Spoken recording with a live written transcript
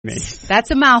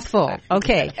That's a mouthful.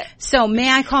 Okay. So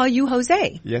may I call you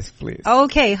Jose? Yes, please.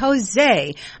 Okay,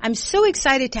 Jose. I'm so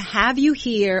excited to have you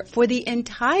here for the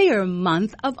entire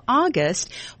month of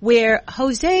August, where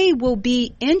Jose will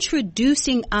be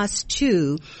introducing us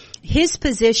to his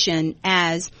position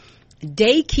as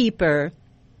daykeeper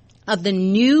of the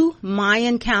new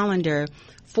Mayan calendar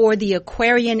for the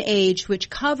Aquarian age, which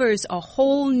covers a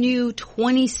whole new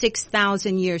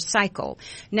 26,000 year cycle.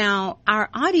 Now, our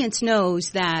audience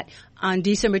knows that on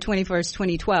December 21st,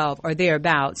 2012, or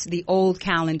thereabouts, the old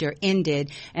calendar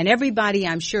ended, and everybody,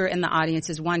 I'm sure, in the audience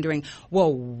is wondering,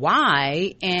 well,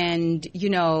 why? And, you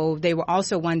know, they were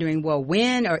also wondering, well,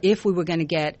 when or if we were going to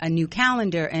get a new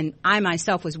calendar, and I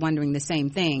myself was wondering the same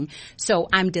thing. So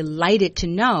I'm delighted to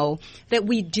know that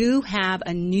we do have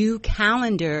a new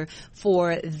calendar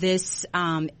for this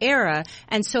era.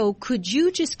 And so could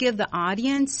you just give the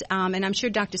audience, and I'm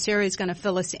sure Dr. Sarah is going to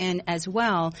fill us in as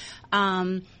well,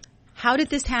 how did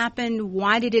this happen?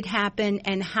 Why did it happen?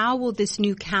 And how will this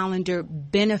new calendar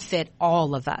benefit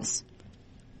all of us?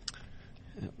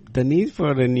 The need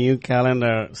for the new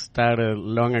calendar started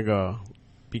long ago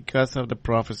because of the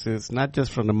prophecies, not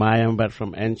just from the Mayan, but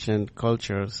from ancient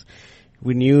cultures.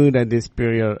 We knew that this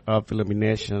period of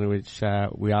illumination, which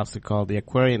we also call the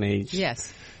Aquarian age,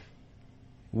 yes,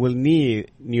 will need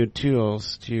new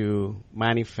tools to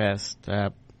manifest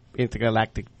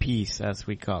intergalactic peace, as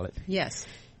we call it. Yes.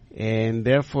 And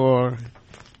therefore,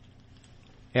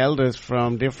 elders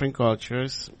from different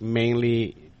cultures,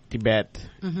 mainly Tibet,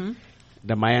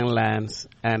 the Mayan lands,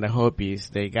 and the Hopis,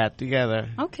 they got together.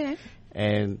 Okay.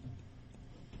 And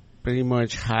pretty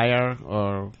much hire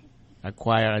or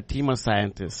acquire a team of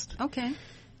scientists. Okay.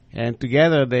 And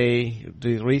together they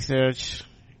did research,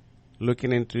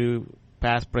 looking into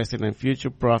past, present, and future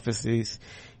prophecies,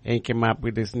 and came up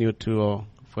with this new tool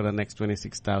for the next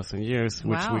 26,000 years,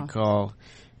 which we call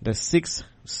the Sixth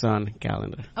Sun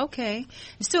calendar. Okay.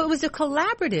 So it was a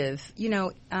collaborative,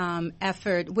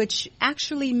 effort, which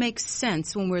actually makes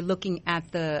sense when we're looking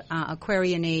at the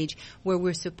Aquarian age, where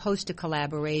we're supposed to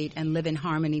collaborate and live in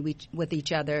harmony with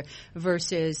each other,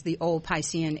 versus the old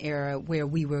Piscean era where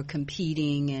we were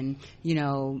competing and,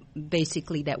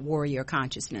 basically that warrior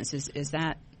consciousness. Is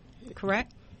that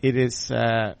correct? It is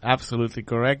absolutely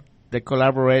correct. The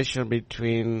collaboration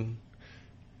between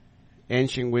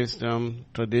ancient wisdom,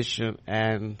 tradition,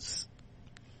 and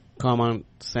common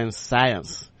sense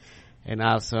science, and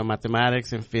also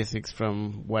mathematics and physics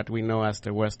from what we know as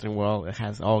the Western world, it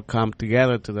has all come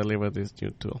together to deliver this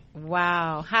new tool.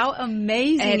 Wow. How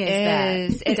amazing is that?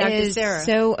 It Dr. is Sarah.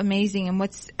 so amazing. And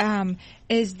what's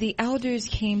is the elders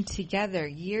came together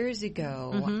years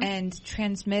ago and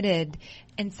transmitted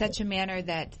in such a manner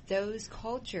that those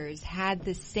cultures had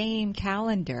the same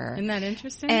calendar. Isn't that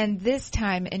interesting? And this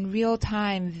time, in real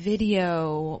time,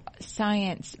 video,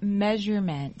 science,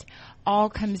 measurement, all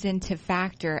comes into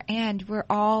factor, and we're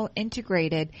all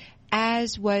integrated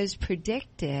as was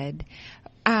predicted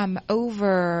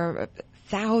over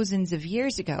thousands of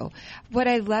years ago. What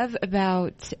I love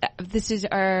about this is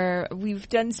we've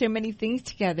done so many things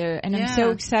together, and I'm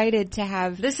so excited to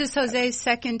have. This is Jose's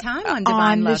second time on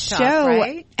Divine Love Talk, show,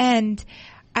 right? And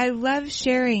I love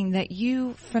sharing that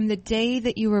you, from the day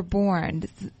that you were born,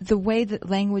 the way that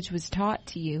language was taught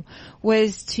to you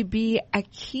was to be a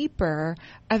keeper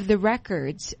of the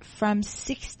records from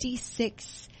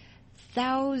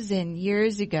 66,000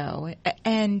 years ago.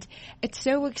 And it's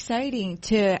so exciting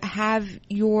to have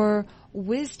your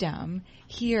wisdom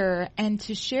here and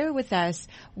to share with us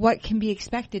what can be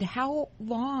expected. How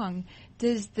long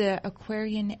does the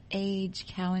Aquarian age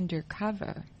calendar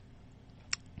cover?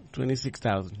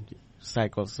 26,000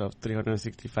 cycles of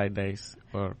 365 days,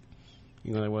 or,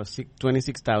 there was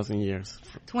 26,000 years.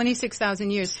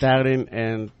 26,000 years. Starting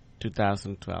in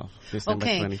 2012, December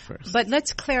 21st. But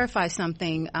let's clarify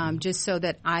something, just so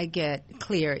that I get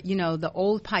clear. The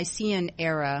old Piscean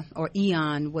era, or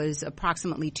eon, was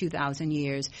approximately 2,000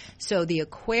 years. So the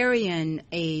Aquarian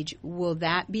age, will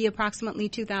that be approximately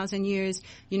 2,000 years?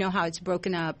 You know how it's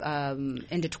broken up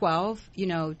into 12?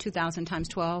 2,000 times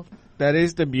 12? That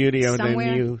is the beauty of the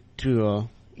new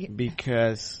tool,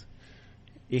 because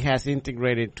it has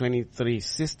integrated 23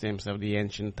 systems of the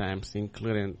ancient times,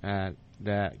 including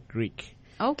the Greek.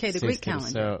 Okay, the system. Greek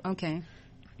calendar. So okay.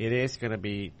 It is going to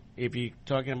be, if you're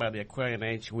talking about the Aquarian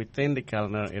age within the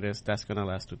calendar, that's going to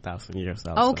last 2,000 years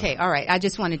also. Okay, all right. I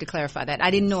just wanted to clarify that.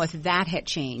 I didn't know if that had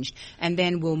changed. And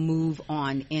then we'll move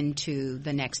on into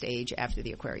the next age after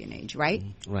the Aquarian age, right?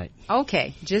 Right.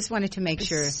 Okay, just wanted to make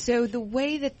sure. So the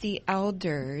way that the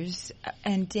elders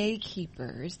and day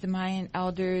keepers, the Mayan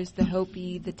elders, the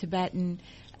Hopi, the Tibetan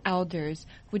elders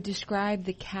would describe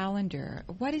the calendar,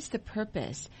 what is the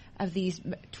purpose of these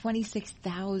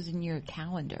 26,000-year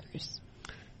calendars?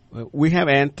 We have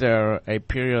entered a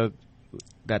period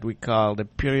that we call the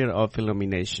period of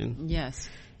illumination. Yes.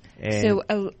 And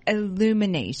So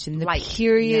illumination, the Light,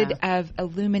 period of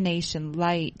illumination,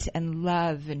 light and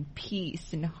love and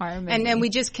peace and harmony. And we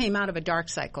just came out of a dark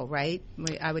cycle, right?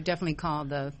 I would definitely call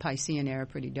the Piscean era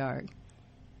pretty dark.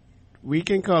 we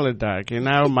can call it dark. In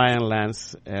our Mayan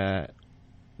lands,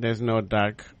 there's no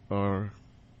dark or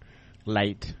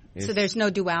light. So there's no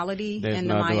duality in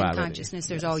the no Mayan duality. consciousness.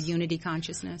 There's all unity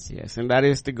consciousness. Yes, and that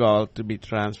is the goal, to be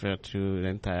transferred to the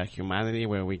entire humanity,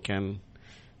 where we can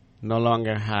no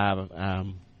longer have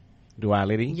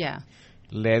duality. Yeah.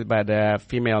 Led by the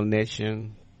female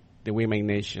nation, the women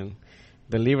nation,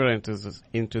 delivered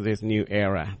into this new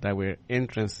era that we're in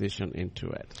transition into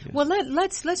it. Yes. Well,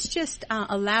 let's just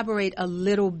elaborate a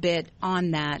little bit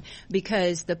on that,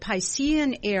 because the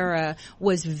Piscean era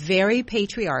was very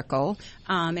patriarchal,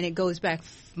 and it goes back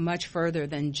much further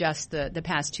than just the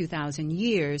past 2,000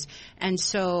 years. And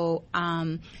so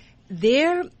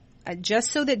there. Just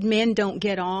so that men don't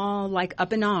get all like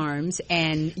up in arms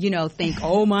and, think,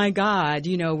 oh my God,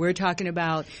 we're talking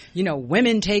about,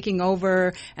 women taking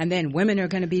over, and then women are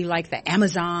going to be like the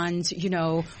Amazons,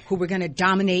 who were going to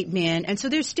dominate men. And so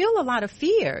there's still a lot of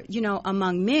fear,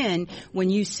 among men when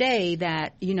you say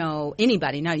that,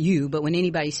 anybody, not you, but when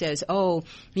anybody says, oh,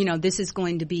 this is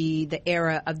going to be the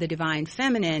era of the divine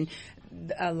feminine,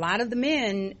 a lot of the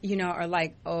men, are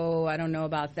like, oh, I don't know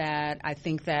about that. I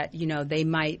think that, they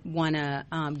might want to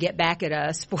get back at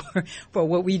us for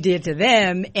what we did to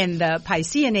them in the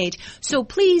Piscean age. So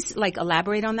please,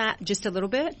 elaborate on that just a little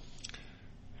bit.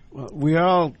 Well, we're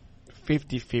all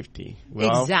 50-50. We're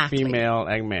Exactly. all female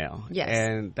and male. Yes.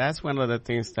 And that's one of the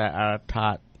things that are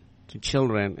taught to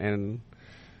children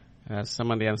in some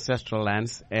of the ancestral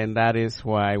lands. And that is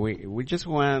why we just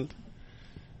want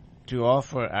to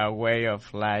offer our way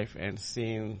of life and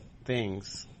seeing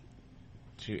things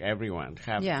to everyone.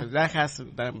 Yeah. That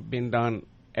hasn't been done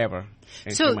ever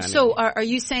in So humanity. are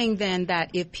you saying then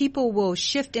that if people will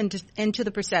shift into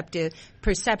the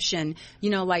perception,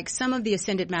 like some of the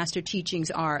Ascended Master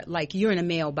teachings are like you're in a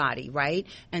male body, right?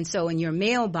 And so in your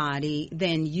male body,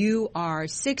 then you are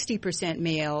 60%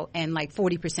 male and like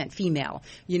 40% female,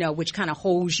 which kind of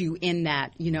holds you in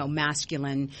that,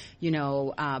 masculine,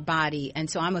 body. And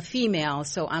so I'm a female,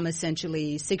 so I'm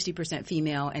essentially 60%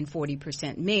 female and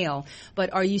 40% male.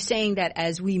 But are you saying that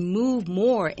as we move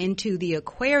more into the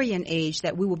Aquarian age,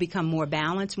 that we will become more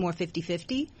balanced, more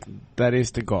 50-50? That is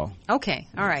the goal. Okay.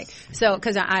 All right. So,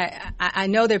 because I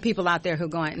know there are people out there who are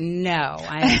going, no,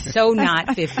 I am so not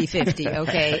 50-50.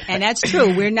 Okay. And that's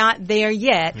true. We're not there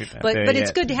yet, but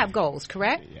it's good to have goals,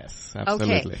 correct? Yes,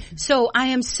 absolutely. Okay. So I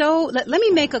am let me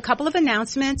make a couple of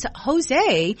announcements.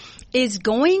 Jose is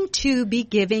going to be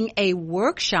giving a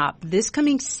workshop this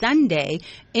coming Sunday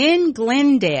in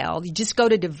Glendale. You just go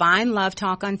to Divine Love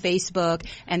Talk on Facebook,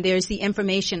 and there's the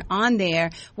information on there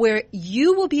where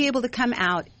you will be able to come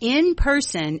out in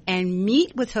person and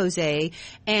meet with Jose,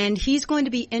 and he's going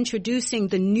to be introducing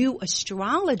the new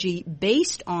astrology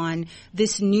based on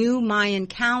this new Mayan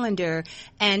calendar,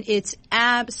 and it's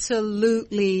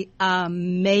absolutely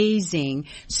amazing.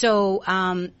 So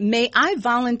may I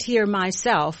volunteer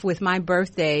myself with my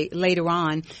birthday later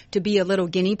on to be a little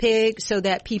guinea pig so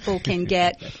that people can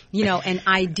get, an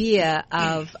idea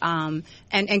of,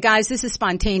 and guys, this is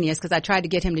spontaneous because I tried to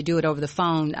get him to do it over the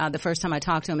phone the first time I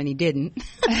talked to him and he didn't.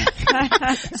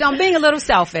 So I'm being a little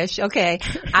selfish. Okay.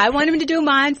 I want him to do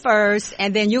mine first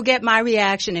and then you'll get my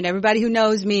reaction, and everybody who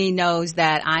knows me knows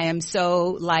that I am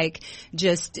so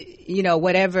just,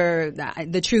 whatever,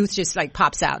 the truth just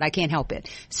pops out. I can't help it.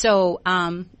 So,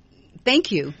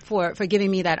 thank you for giving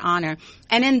me that honor.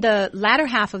 And in the latter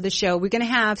half of the show, we're going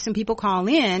to have some people call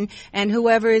in, and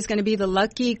whoever is going to be the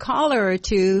lucky caller or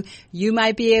two, you'll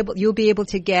be able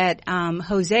to get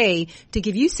Jose to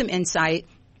give you some insight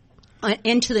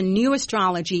into the new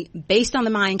astrology based on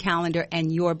the Mayan calendar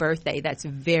and your birthday. That's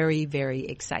very, very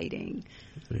exciting.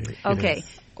 Okay.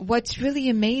 What's really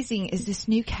amazing is this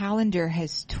new calendar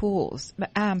has tools.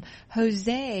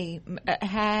 Jose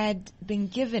had been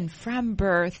given from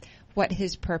birth what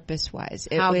his purpose was.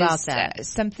 It How was about that?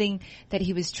 Something that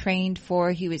he was trained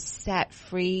for. He was set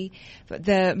free.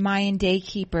 The Mayan day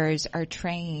keepers are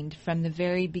trained from the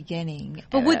very beginning.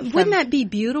 But wouldn't that be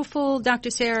beautiful, Dr.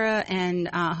 Sarah and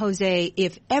Jose,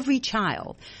 if every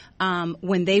child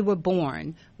when they were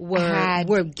born,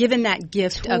 were given that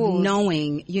gift of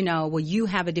knowing, well, you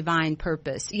have a divine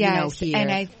purpose, yes, here.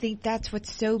 And I think that's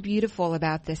what's so beautiful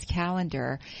about this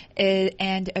calendar,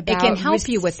 and about it can help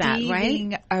you with that,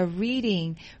 right? A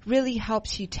reading really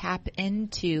helps you tap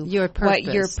into your purpose.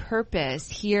 What your purpose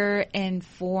here in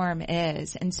form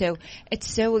is. And so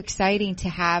it's so exciting to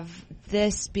have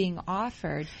this being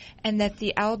offered, and that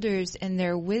the elders in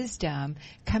their wisdom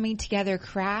coming together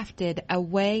crafted a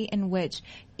way in which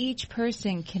each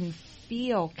person can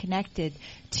feel connected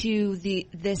to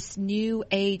this new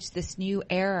age, this new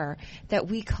era that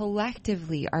we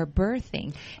collectively are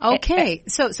birthing. Okay,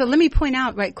 so let me point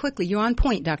out right quickly. You're on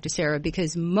point, Dr. Sarah,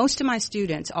 because most of my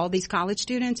students, all these college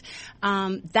students,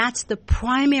 that's the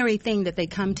primary thing that they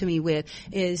come to me with,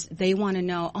 is they want to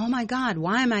know, oh my God,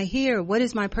 why am I here? What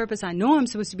is my purpose? I know I'm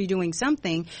supposed to be doing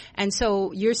something. And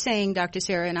so you're saying, Dr.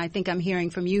 Sarah, and I think I'm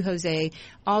hearing from you, Jose,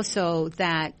 also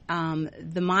that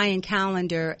the Mayan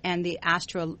calendar and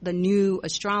the new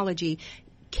astrology,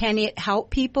 can it help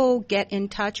people get in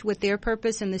touch with their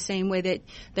purpose in the same way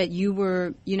that you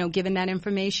were, given that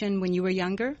information when you were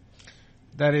younger?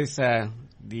 That is the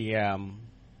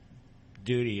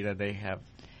duty that they have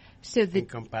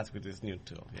encompassed with this new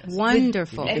tool. Yes.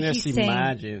 Wonderful. You can just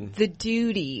imagine the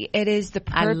duty. It is the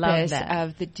purpose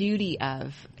of the duty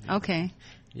of. Okay.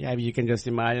 Yeah, you can just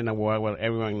imagine a world where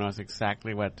everyone knows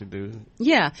exactly what to do.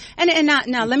 Yeah. And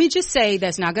now let me just say,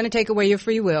 that's not going to take away your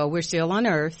free will. We're still on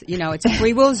Earth. It's a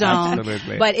free will zone.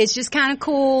 Absolutely. But it's just kind of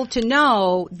cool to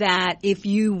know that if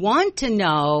you want to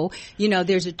know,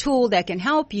 there's a tool that can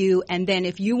help you. And then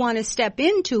if you want to step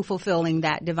into fulfilling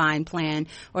that divine plan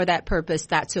or that purpose,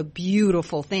 that's a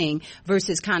beautiful thing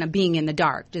versus kind of being in the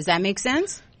dark. Does that make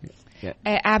sense? Yeah.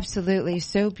 Absolutely.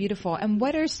 So beautiful. And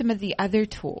what are some of the other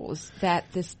tools that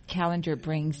this calendar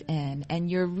brings in and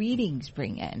your readings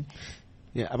bring in?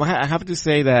 Yeah, I have to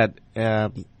say that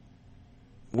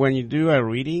when you do a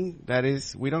reading, that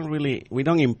is, we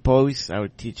don't impose our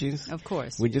teachings. Of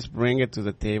course. We just bring it to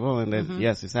the table, and then,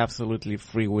 yes, it's absolutely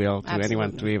free will to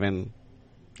anyone to even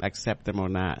accept them or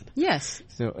not. Yes.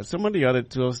 So some of the other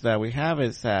tools that we have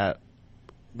is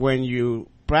when you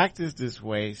practice these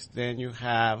ways, then you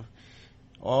have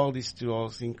all these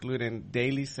tools, including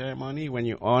daily ceremony, when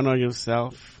you honor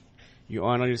yourself. You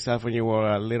honor yourself when you were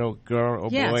a little girl or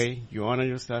boy. You honor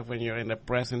yourself when you're in the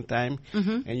present time.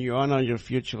 And you honor your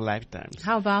future lifetimes.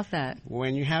 How about that?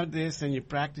 When you have this and you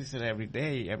practice it every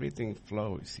day, everything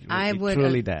flows. It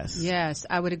truly does. Yes,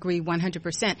 I would agree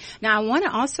 100%. Now, I want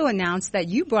to also announce that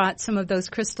you brought some of those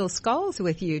crystal skulls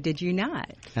with you, did you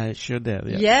not? I sure did,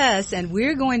 yeah. Yes, and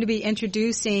we're going to be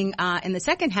introducing in the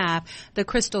second half the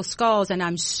crystal skulls, and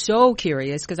I'm so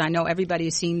curious because I know everybody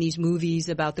has seen these movies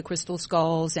about the crystal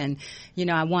skulls, and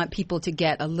I want people to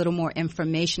get a little more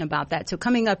information about that. So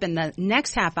coming up in the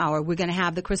next half hour, we're going to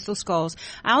have the crystal skulls.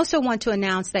 I also want to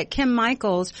announce that Kim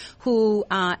Michaels, who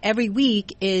every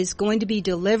week is going to be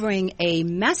delivering a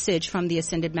message from the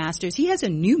Ascended Masters, he has a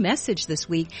new message this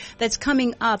week that's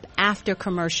coming up after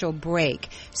commercial break.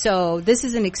 So this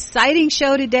is an exciting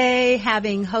show today,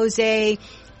 having Jose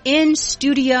in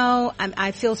studio.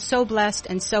 I feel so blessed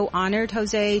and so honored,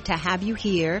 Jose, to have you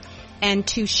here and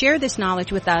to share this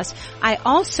knowledge with us. I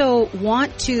also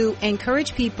want to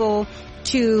encourage people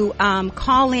to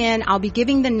call in. I'll be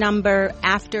giving the number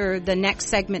after the next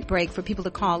segment break for people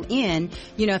to call in,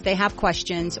 if they have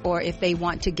questions or if they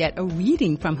want to get a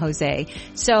reading from Jose.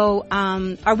 So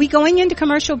are we going into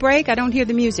commercial break? I don't hear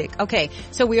the music. Okay,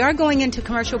 so we are going into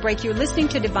commercial break. You're listening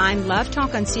to Divine Love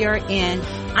Talk on CRN.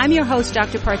 I'm your host,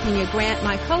 Dr. Parthenia Grant.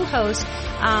 My co-host,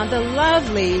 the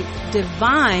lovely,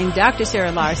 divine Dr.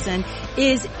 Sarah Larson,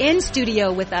 is in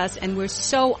studio with us, and we're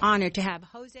so honored to have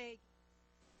Jose.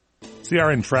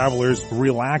 CRN travelers,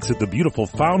 relax at the beautiful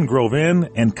Fountain Grove Inn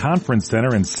and Conference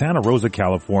Center in Santa Rosa,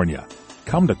 California.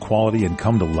 Come to quality and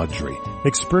come to luxury.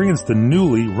 Experience the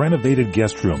newly renovated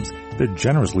guest rooms. They're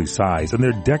generously sized and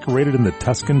they're decorated in the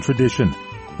Tuscan tradition.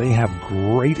 They have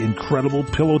great, incredible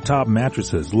pillow-top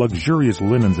mattresses, luxurious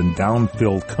linens, and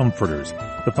down-filled comforters.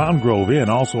 The Fountain Grove Inn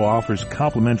also offers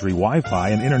complimentary Wi-Fi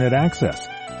and internet access.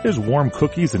 There's warm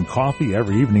cookies and coffee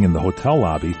every evening in the hotel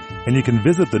lobby, and you can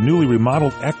visit the newly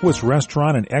remodeled Equus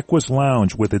Restaurant and Equus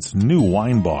Lounge with its new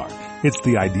wine bar. It's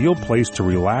the ideal place to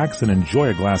relax and enjoy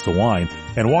a glass of wine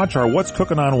and watch our What's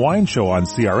Cooking on Wine show on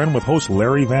CRN with host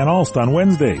Larry Van Alst on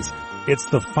Wednesdays. It's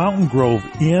the Fountain Grove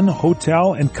Inn,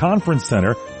 Hotel, and Conference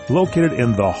Center located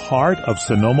in the heart of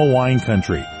Sonoma wine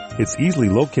country. It's easily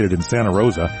located in Santa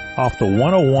Rosa off the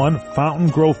 101 Fountain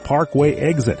Grove Parkway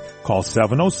exit. Call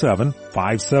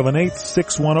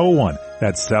 707-578-6101.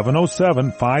 That's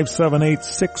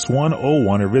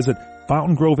 707-578-6101 or visit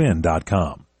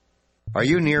FountainGroveInn.com. Are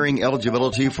you nearing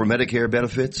eligibility for Medicare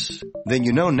benefits? Then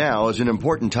you know now is an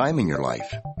important time in your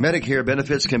life. Medicare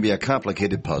benefits can be a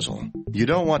complicated puzzle. You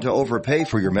don't want to overpay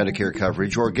for your Medicare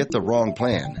coverage or get the wrong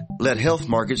plan. Let Health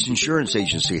Markets Insurance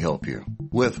Agency help you.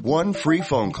 With one free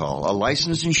phone call, a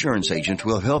licensed insurance agent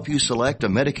will help you select a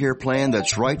Medicare plan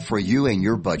that's right for you and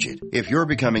your budget. If you're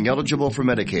becoming eligible for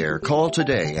Medicare, call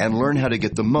today and learn how to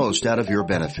get the most out of your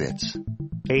benefits.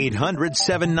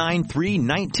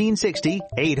 800-793-1960.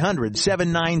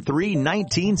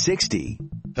 800-793-1960.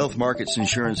 Health Markets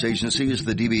Insurance Agency is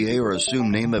the DBA or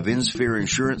assumed name of InSphere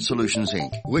Insurance Solutions,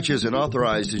 Inc., which is an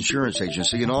authorized insurance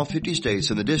agency in all 50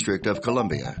 states and the District of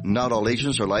Columbia. Not all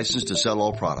agents are licensed to sell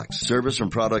all products. Service and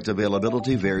product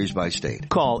availability varies by state.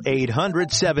 Call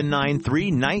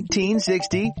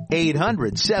 800-793-1960.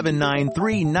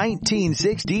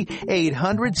 800-793-1960.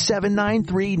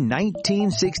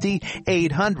 800-793-1960.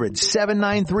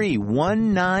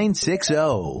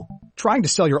 800-793-1960. Trying to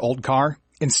sell your old car?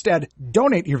 Instead,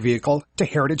 donate your vehicle to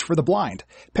Heritage for the Blind.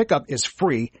 Pickup is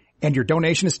free and your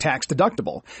donation is tax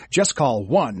deductible. Just call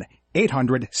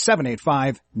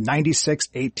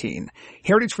 1-800-785-9618.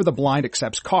 Heritage for the Blind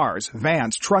accepts cars,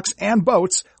 vans, trucks, and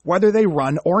boats, whether they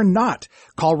run or not.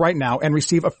 Call right now and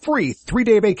receive a free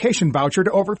 3-day vacation voucher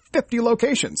to over 50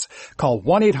 locations. Call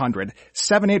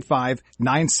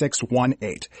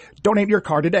 1-800-785-9618. Donate your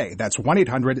car today. That's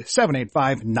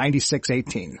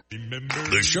 1-800-785-9618.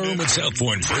 The showroom at South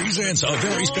Point presents a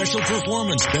very special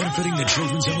performance benefiting the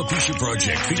Children's Alopecia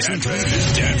Project featuring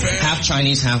comedian Dan Van. Half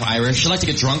Chinese, half Irish. She like to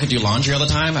get drunk and do laundry all the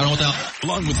time. I don't know what the...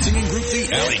 Along with singing group The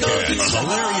Alley Cats. A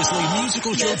hilariously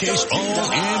musical showcase all in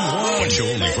one. One show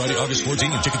only Friday, August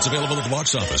 14th. Tickets available at the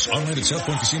box office. Online at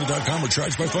southpointcasino.com or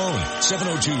charged by phone.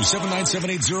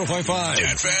 702-797-8055.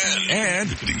 Dan Van and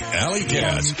The Alley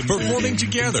Cats performing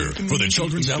together for the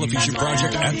Children's Alopecia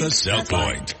Project at the South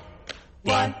Point.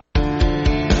 What?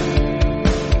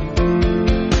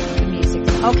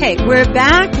 Okay, we're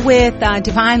back with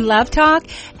Divine Love Talk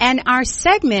and our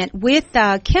segment with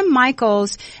Kim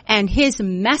Michaels and his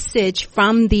message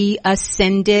from the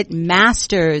Ascended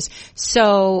Masters.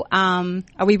 So, are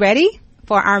we ready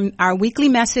for our weekly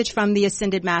message from the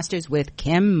Ascended Masters with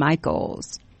Kim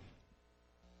Michaels?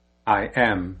 I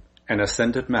am an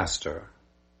Ascended Master.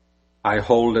 I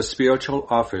hold a spiritual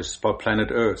office for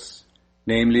planet Earth,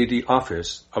 namely the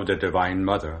office of the Divine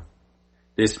Mother.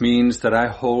 This means that I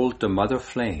hold the Mother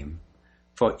Flame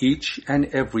for each and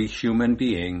every human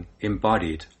being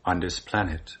embodied on this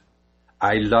planet.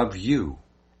 I love you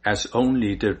as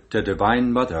only the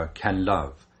Divine Mother can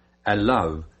love, a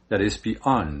love that is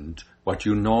beyond what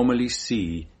you normally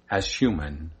see as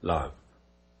human love.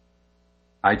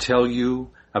 I tell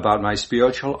you about my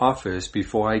spiritual office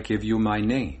before I give you my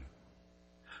name,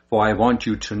 for I want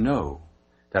you to know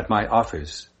that my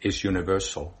office is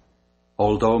universal,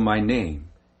 although my name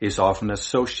is often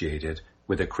associated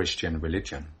with the Christian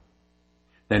religion.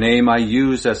 The name I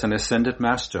use as an Ascended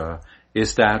Master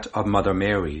is that of Mother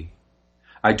Mary.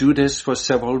 I do this for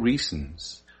several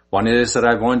reasons. One is that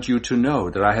I want you to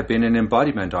know that I have been an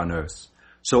embodiment on earth,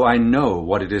 so I know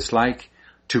what it is like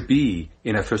to be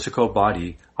in a physical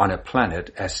body on a planet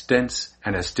as dense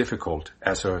and as difficult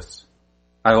as Earth.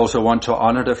 I also want to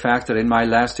honor the fact that in my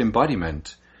last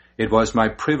embodiment, it was my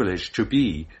privilege to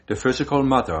be the physical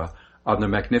mother of the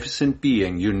magnificent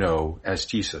being you know as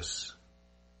Jesus.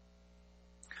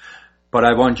 But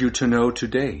I want you to know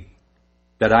today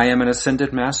that I am an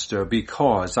Ascended Master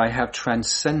because I have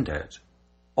transcended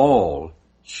all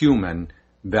human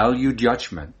value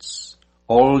judgments,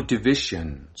 all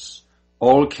divisions,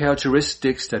 all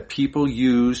characteristics that people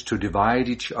use to divide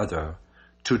each other,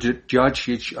 to judge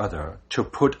each other, to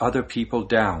put other people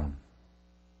down.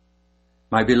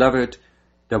 My beloved,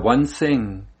 the one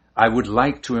thing I would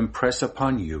like to impress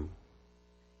upon you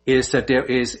is that there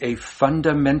is a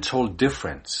fundamental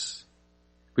difference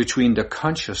between the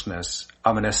consciousness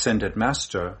of an Ascended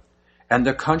Master and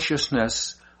the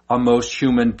consciousness of most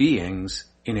human beings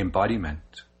in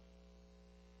embodiment.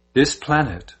 This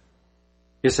planet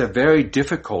is a very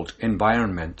difficult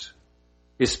environment,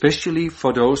 especially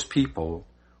for those people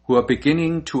who are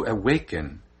beginning to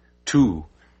awaken to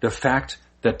the fact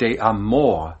that they are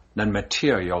more than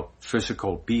material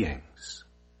physical beings.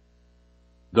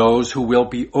 Those who will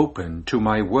be open to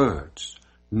my words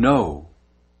know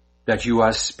that you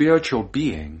are spiritual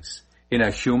beings in a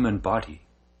human body.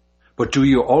 But do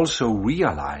you also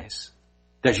realize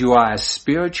that you are a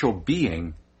spiritual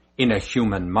being in a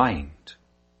human mind?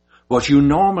 What you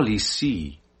normally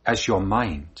see as your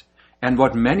mind and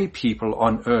what many people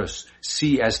on earth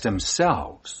see as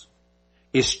themselves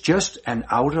is just an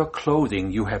outer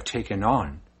clothing you have taken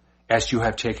on, as you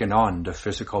have taken on the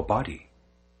physical body.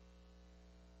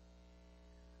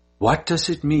 What does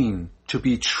it mean to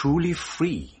be truly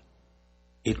free?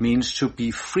 It means to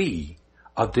be free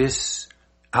of this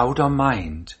outer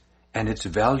mind and its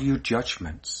value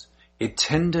judgments,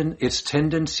 its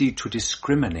tendency to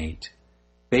discriminate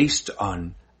based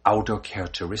on outer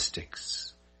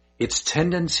characteristics, its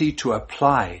tendency to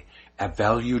apply a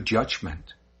value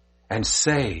judgment and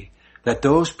say that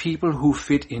those people who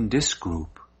fit in this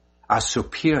group are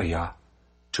superior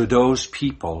to those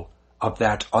people of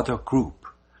that other group,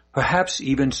 perhaps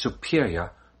even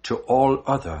superior to all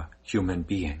other human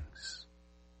beings.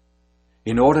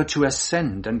 In order to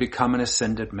ascend and become an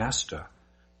ascended master,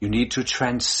 you need to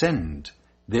transcend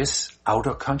this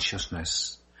outer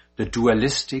consciousness, the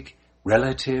dualistic,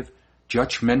 relative,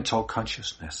 judgmental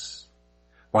consciousness.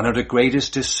 One of the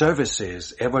greatest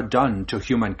disservices ever done to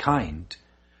humankind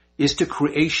is the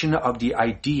creation of the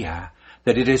idea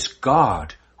that it is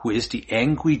God who is the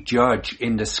angry judge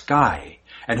in the sky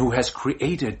and who has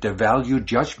created the value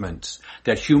judgments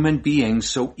that human beings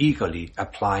so eagerly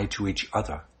apply to each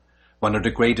other. One of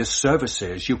the greatest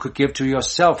services you could give to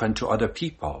yourself and to other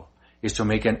people is to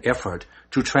make an effort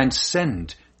to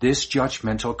transcend this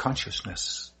judgmental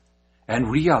consciousness and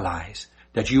realize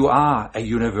that you are a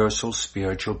universal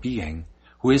spiritual being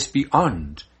who is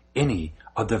beyond any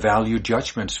of the value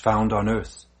judgments found on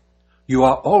earth. You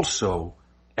are also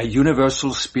a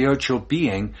universal spiritual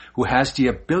being who has the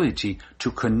ability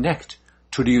to connect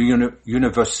to the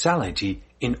universality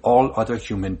in all other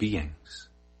human beings.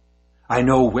 I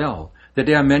know well that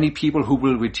there are many people who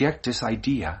will reject this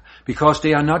idea because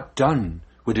they are not done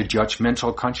with a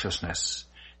judgmental consciousness.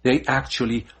 They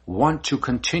actually want to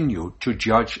continue to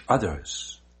judge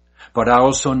others. But I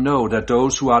also know that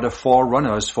those who are the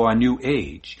forerunners for a new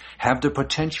age have the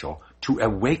potential to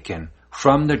awaken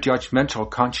from the judgmental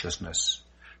consciousness,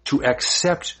 to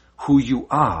accept who you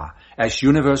are as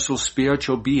universal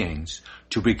spiritual beings,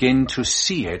 to begin to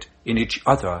see it in each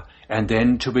other, and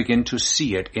then to begin to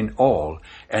see it in all.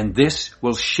 And this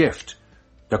will shift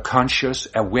the conscious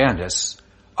awareness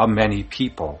of many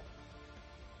people.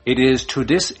 It is to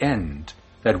this end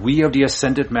that we of the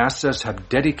Ascended Masters have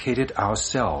dedicated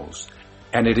ourselves,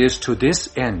 and it is to this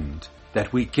end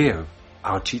that we give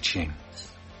our teachings.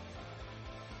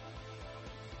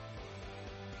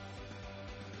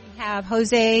 We have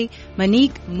Jose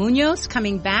Monique Munoz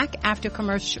coming back after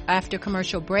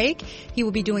commercial break. He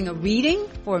will be doing a reading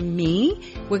for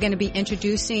me. We're going to be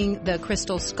introducing the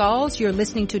crystal skulls. You're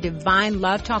listening to Divine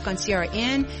Love Talk on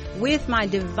CRN with my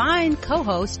divine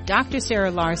co-host, Dr.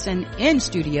 Sarah Larson, in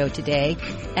studio today.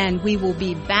 And we will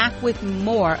be back with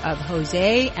more of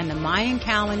Jose and the Mayan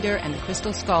calendar and the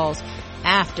crystal skulls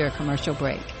after commercial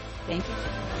break. Thank you.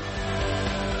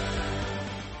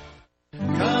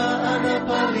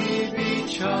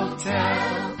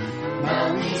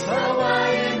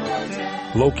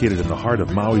 Located in the heart of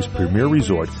Maui's premier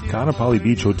resort, Kaanapali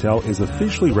Beach Hotel is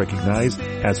officially recognized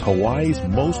as Hawaii's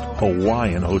most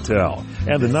Hawaiian hotel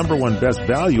and the #1 best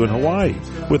value in Hawaii.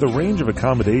 With a range of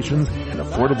accommodations and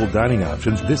affordable dining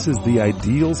options, this is the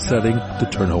ideal setting to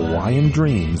turn Hawaiian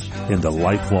dreams into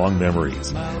lifelong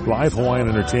memories. Live Hawaiian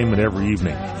entertainment every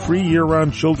evening, free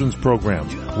year-round children's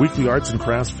programs, weekly arts and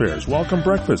crafts fairs, welcome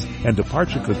breakfast, and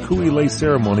departure kukui lei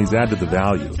ceremonies add to the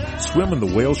value. Swim in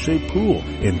the whale-shaped pool,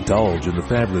 indulge in the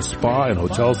fabulous spa and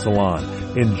hotel salon.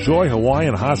 Enjoy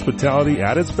Hawaiian hospitality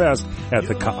at its best at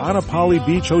the Kaanapali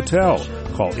Beach Hotel.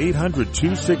 Call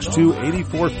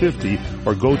 800-262-8450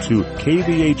 or go to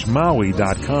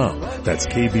kbhmaui.com. That's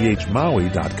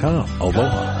kbhmaui.com.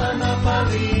 Aloha.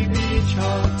 Kaanapali Beach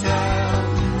Hotel,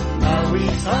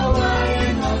 Maui's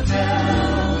Hawaiian Hotel.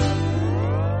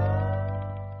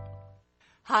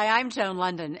 Hi, I'm Joan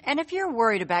London, and if you're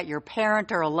worried about your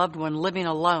parent or a loved one living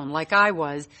alone like I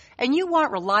was, and you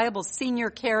want reliable senior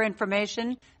care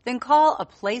information, then call A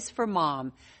Place for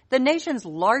Mom, the nation's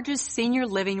largest senior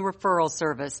living referral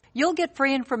service. You'll get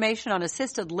free information on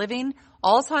assisted living,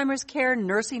 Alzheimer's care,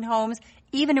 nursing homes,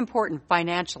 even important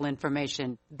financial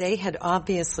information. They had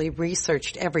obviously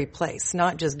researched every place,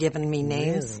 not just given me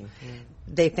names. Really? Yeah.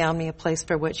 They found me a place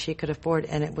for what she could afford,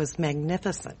 and it was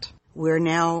magnificent. We're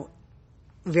now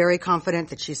very confident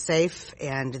that she's safe,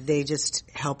 and they just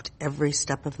helped every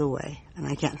step of the way, and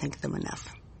I can't thank them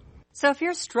enough. So if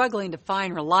you're struggling to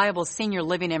find reliable senior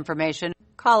living information,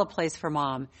 call A Place for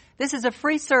Mom. This is a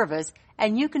free service,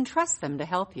 and you can trust them to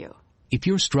help you. If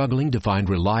you're struggling to find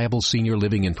reliable senior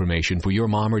living information for your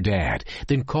mom or dad,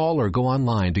 then call or go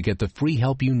online to get the free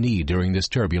help you need during this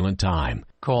turbulent time.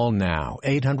 Call now,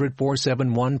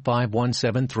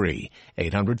 800-471-5173,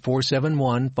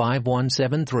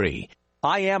 800-471-5173.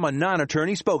 I am a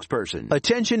non-attorney spokesperson.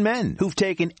 Attention men who've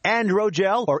taken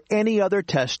Androgel or any other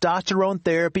testosterone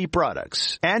therapy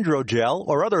products. Androgel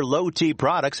or other low-T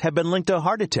products have been linked to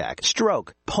heart attack,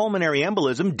 stroke, pulmonary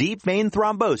embolism, deep vein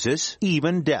thrombosis,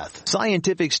 even death.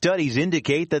 Scientific studies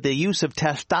indicate that the use of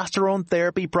testosterone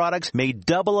therapy products may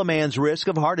double a man's risk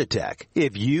of heart attack.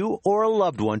 If you or a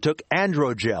loved one took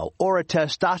Androgel or a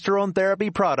testosterone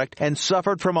therapy product and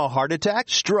suffered from a heart attack,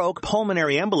 stroke,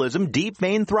 pulmonary embolism, deep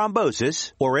vein thrombosis,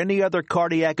 or any other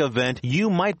cardiac event, you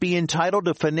might be entitled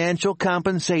to financial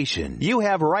compensation. You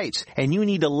have rights, and you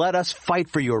need to let us fight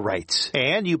for your rights.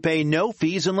 And you pay no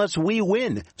fees unless we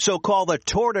win. So call the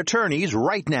tort attorneys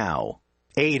right now.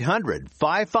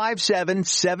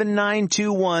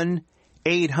 800-557-7921.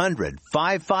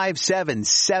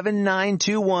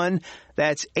 800-557-7921.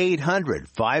 That's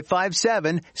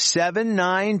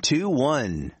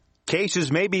 800-557-7921.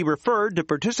 Cases may be referred to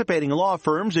participating law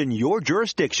firms in your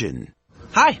jurisdiction.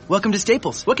 Hi, welcome to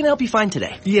Staples. What can I help you find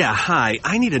today? Yeah, hi.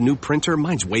 I need a new printer.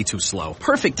 Mine's way too slow.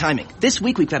 Perfect timing. This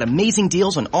week we've got amazing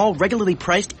deals on all regularly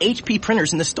priced HP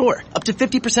printers in the store. Up to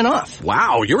 50% off.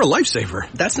 Wow, you're a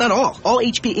lifesaver. That's not all. All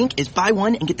HP ink is buy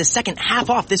one and get the second half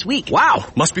off this week. Wow,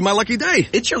 must be my lucky day.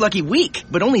 It's your lucky week,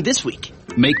 but only this week.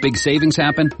 Make big savings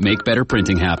happen. Make better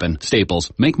printing happen.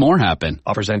 Staples. Make more happen.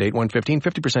 Offers end 8/1/15.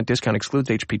 50% discount excludes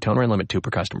HP toner and limit 2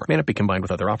 per customer. May not be combined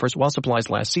with other offers while supplies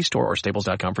last. See store or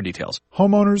staples.com for details.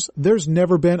 Homeowners, there's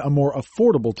never been a more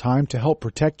affordable time to help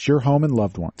protect your home and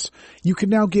loved ones. You can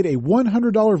now get a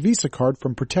 $100 Visa card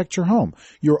from Protect Your Home,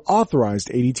 your authorized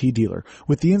ADT dealer,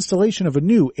 with the installation of a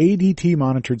new ADT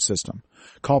monitored system.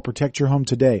 Call Protect Your Home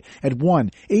today at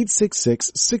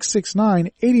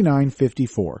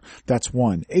 1-866-669-8954. That's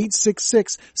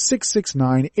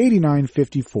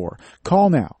 1-866-669-8954. Call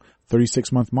now.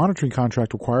 36-month monitoring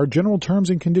contract required. General terms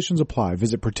and conditions apply.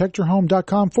 Visit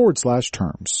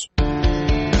protectyourhome.com/terms.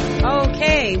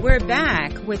 Okay, we're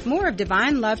back with more of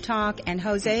Divine Love Talk and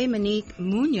Jose Monique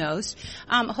Munoz.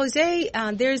 Jose,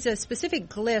 there's a specific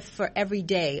glyph for every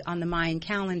day on the Mayan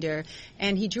calendar,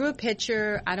 and he drew a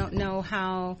picture. I don't know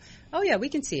how. Oh, yeah, we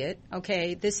can see it.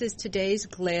 Okay, this is today's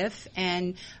glyph,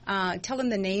 and tell him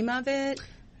the name of it.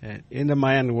 In the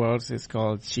Mayan world, it's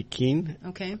called chikin.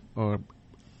 Okay. Or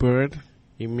bird.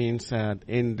 It means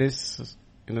in the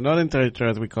Northern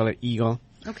Territories we call it eagle.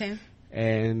 Okay.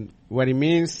 And what it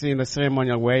means in the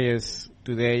ceremonial way is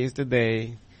today is the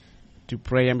day to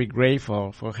pray and be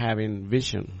grateful for having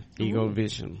vision, eagle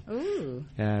vision. Ooh.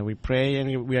 We pray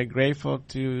and we are grateful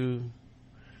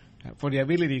for the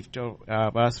ability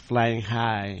of us flying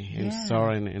high and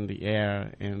soaring in the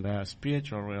air in the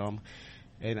spiritual realm,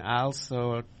 and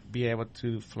also be able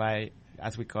to fly,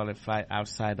 as we call it, fly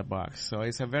outside the box. So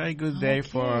it's a very good day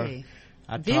for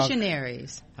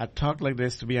visionaries. A talk like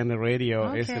this to be on the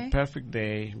radio is the perfect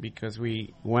day because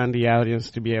we want the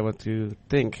audience to be able to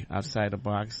think outside the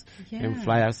box and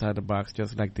fly outside the box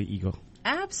just like the eagle.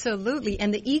 Absolutely.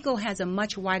 And the eagle has a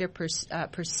much wider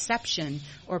perception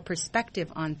or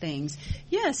perspective on things.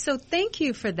 Yes, so thank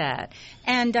you for that.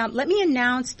 And let me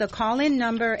announce the call-in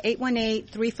number,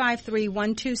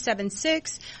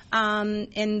 818-353-1276.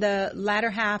 In the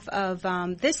latter half of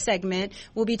this segment,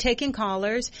 we'll be taking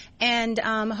callers. And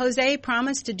Jose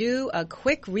promised to do a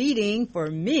quick reading for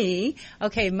me.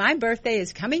 Okay, my birthday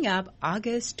is coming up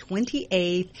August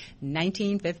 28th,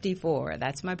 1954.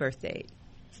 That's my birthday.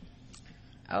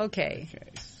 Okay.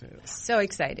 So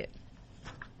excited.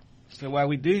 So what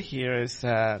we do here is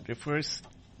the first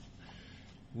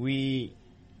we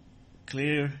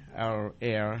clear our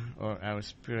air or our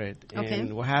spirit. Okay.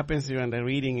 And what happens during the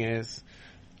reading is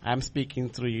I'm speaking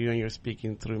through you and you're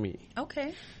speaking through me.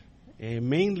 Okay.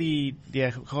 Mainly the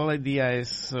whole idea is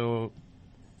so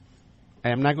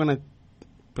I'm not going to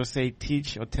per se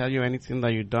teach or tell you anything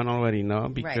that you don't already know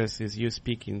because it's you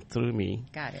speaking through me.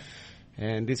 Got it.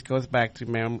 And this goes back to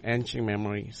ancient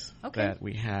memories that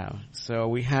we have. So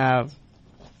we have,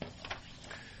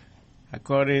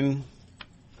 according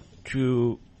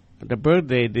to the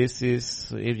birthday, this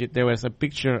is, if there was a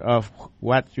picture of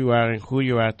what you are and who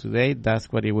you are today,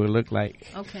 that's what it will look like.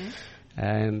 Okay.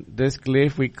 And this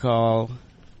glyph we call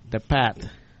the path.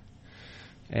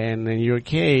 And in your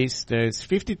case, there's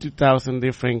 52,000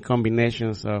 different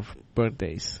combinations of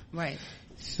birthdays. Right.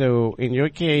 So in your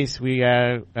case, we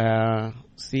are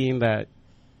seeing that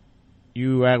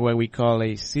you are what we call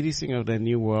a citizen of the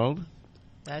new world.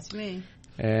 That's me.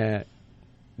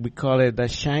 We call it the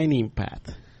shining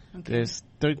path. Okay. There's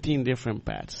 13 different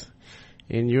paths.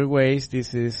 In your ways,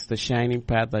 this is the shining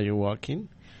path that you're walking.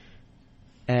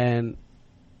 And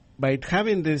by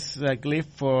having this glyph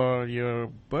for your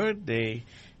birthday,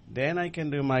 then I can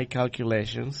do my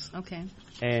calculations. Okay.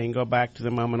 and go back to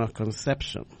the moment of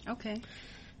conception. Okay.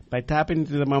 By tapping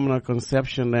into the moment of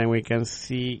conception, then we can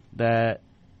see that,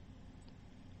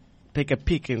 take a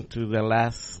peek into the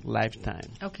last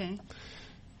lifetime. Okay.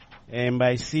 And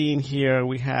by seeing here,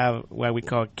 we have what we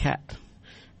call cat,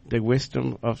 the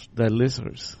wisdom of the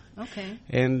lizards. Okay.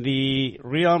 And the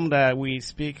realm that we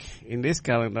speak in this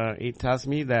calendar, it tells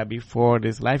me that before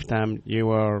this lifetime, you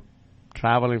were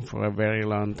traveling for a very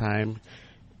long time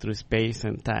through space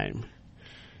and time.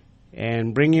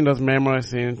 And bringing those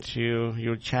memories into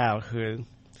your childhood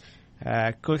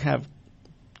could have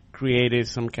created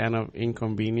some kind of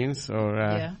inconvenience or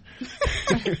yeah.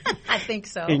 I think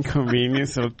so.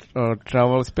 Inconvenience or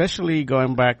trouble, especially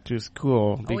going back to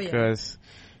school, because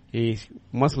he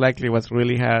most likely was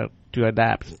really hard to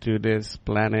adapt to this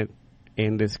planet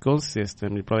in the school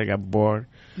system. You probably got bored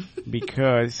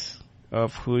because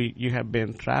of who you have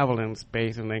been traveling in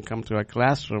space, and then come to a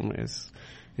classroom is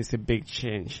a big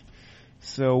change.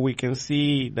 So we can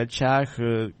see that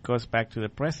childhood goes back to the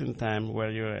present time where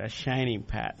you're a shining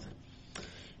path.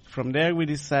 From there we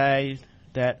decide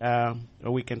that,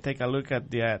 or we can take a look at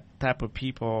the type of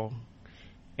people,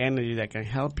 energy that can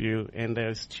help you, and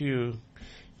there's two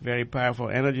very powerful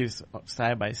energies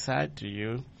side by side to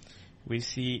you. We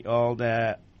see all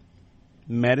the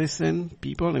medicine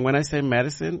people, and when I say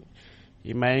medicine,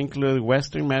 it might include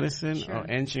Western medicine or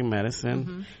ancient medicine.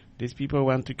 Mm-hmm. These people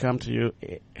want to come to you,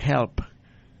 help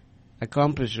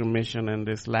accomplish your mission in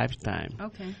this lifetime.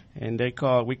 Okay. And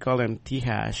we call them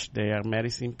Tihash. They are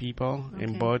medicine people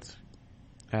in both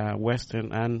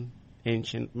Western and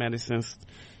ancient medicines,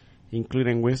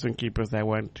 including wisdom keepers that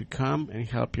want to come and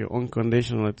help you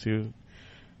unconditionally to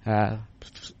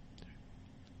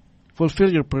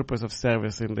fulfill your purpose of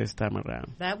service in this time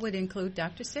around. That would include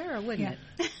Dr. Sarah, wouldn't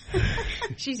it?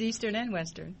 She's Eastern and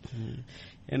Western. Mm.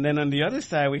 And then on the other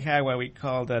side, we have what we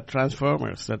call the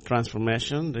transformers, the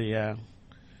transformation, the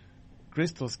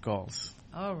crystal skulls.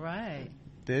 All right.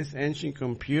 These ancient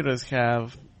computers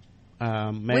have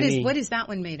many. What is that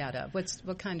one made out of?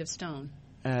 What kind of stone?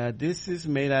 This is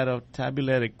made out of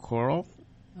tabulated coral.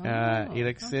 It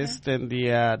exists in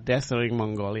the desert in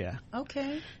Mongolia.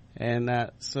 Okay. And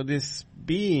so these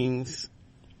beings,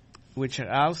 which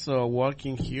are also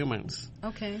working humans.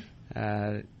 Okay.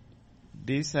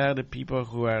 These are the people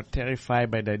who are terrified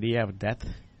by the idea of death.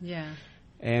 Yeah.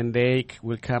 And they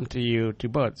will come to you to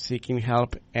both seeking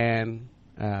help and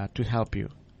to help you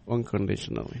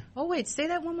unconditionally. Oh, wait, say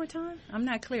that one more time. I'm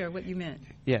not clear what you meant.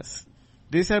 Yes.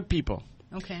 These are people.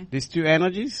 Okay. These two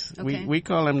energies, okay. we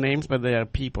call them names, but they are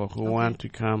people who want to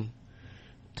come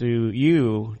to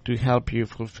you to help you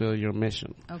fulfill your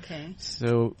mission. Okay.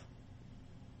 So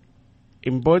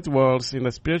in both worlds, in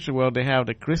the spiritual world, they have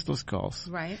the crystal skulls.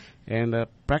 Right. In the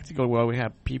practical world, we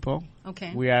have people.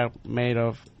 Okay. We are made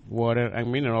of water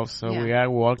and minerals, so we are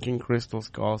walking crystal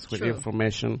skulls with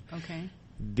information. Okay.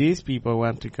 These people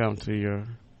want to come to your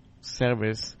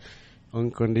service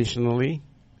unconditionally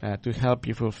to help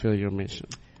you fulfill your mission.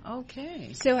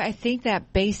 Okay. So I think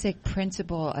that basic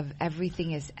principle of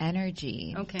everything is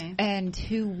energy. Okay. And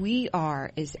who we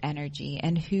are is energy,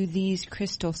 and who these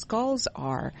crystal skulls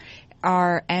are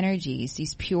energies,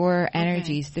 these pure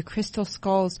energies. The crystal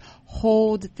skulls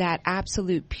hold that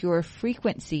absolute pure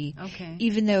frequency,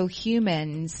 even though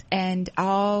humans and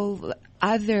all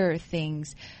other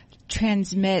things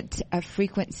transmit a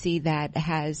frequency that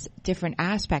has different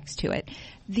aspects to it.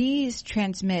 These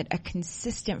transmit a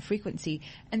consistent frequency,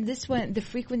 and this one, the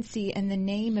frequency and the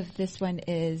name of this one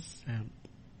is...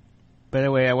 By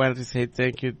the way, I wanted to say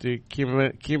thank you to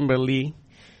Kimberly.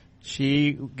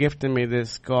 She gifted me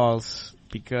these skulls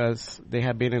because they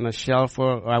have been in a shell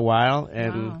for a while,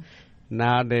 and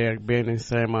now they are being in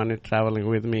ceremony traveling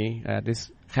with me. This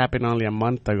happened only a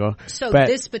month ago. So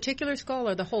this particular skull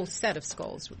or the whole set of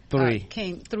skulls?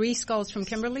 Three skulls from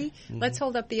Kimberly? Mm-hmm. Let's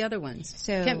hold up the other ones.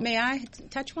 So may I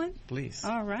touch one? Please.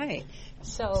 All right.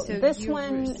 So this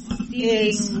one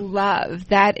is love.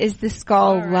 That is the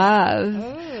skull love.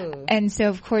 Oh. And so,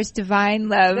 of course, divine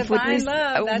love. Divine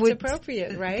love. That's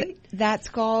appropriate, right? That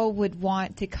skull would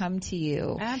want to come to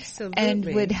you. Absolutely. And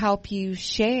would help you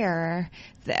share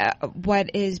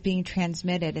what is being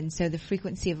transmitted. And so the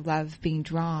frequency of love being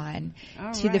drawn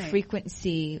to the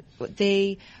frequency.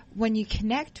 When you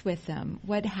connect with them,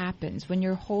 what happens when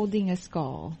you're holding a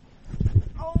skull?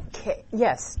 Okay.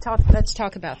 Yes. Let's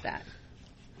talk about that.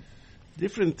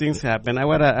 Different things happen. I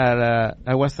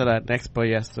was at an expo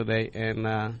yesterday,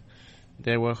 and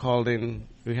they were holding.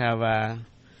 We have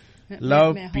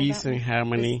love, peace, and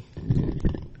harmony.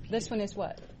 This one is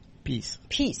what? Peace.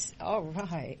 Peace. All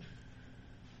right.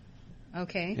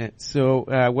 Okay.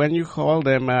 So when you hold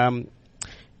them,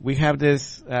 we have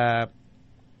this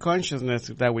consciousness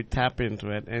that we tap into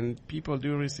it, and people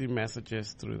do receive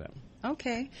messages through them.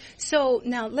 Okay. So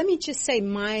now let me just say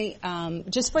my,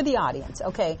 just for the audience,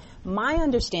 okay, my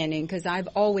understanding, because I've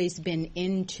always been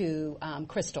into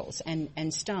crystals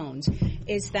and stones,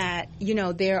 is that, you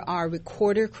know, there are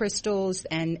recorder crystals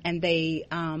and they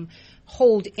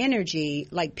hold energy,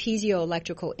 like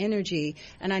piezoelectrical energy.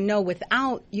 And I know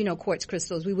without, you know, quartz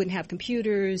crystals, we wouldn't have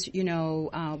computers, you know,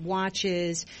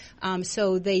 watches.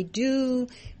 So they do,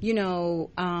 you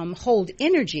know, hold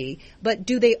energy, but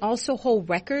do they also hold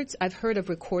records? I've heard of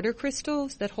recorder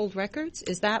crystals that hold records.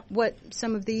 Is that what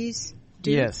some of these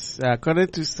do? Yes. According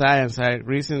to science, I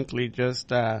recently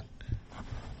just,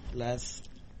 last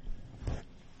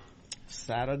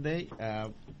Saturday,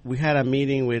 we had a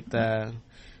meeting with,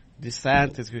 the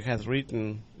scientist who has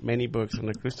written many books on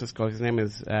the crystal skull. His name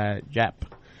is Jap.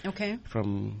 Okay.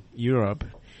 From Europe.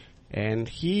 And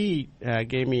he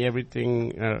gave me everything,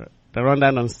 the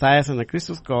rundown on science and the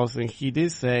crystal skulls, and he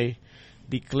did say,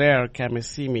 declare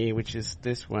Kamesimi, which is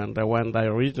this one, the one that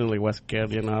originally was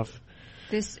scared enough.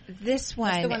 This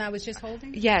one. That's the one I was just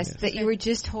holding? Yes, that you were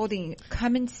just holding.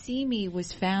 Come and See Me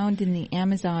was found in the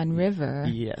Amazon River.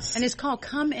 Yes. And it's called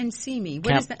Come and See Me.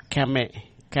 What is that?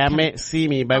 Kame, see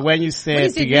me, but when you say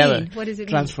it together, what does it mean?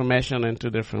 Transformation into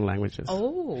different languages.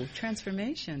 Oh,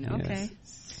 transformation. Okay.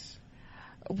 Yes.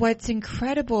 What's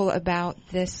incredible about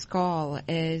this skull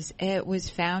is it was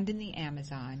found in the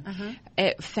Amazon. Uh-huh.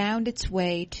 It found its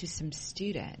way to some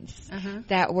students Uh-huh.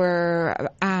 that were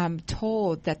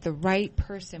told that the right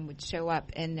person would show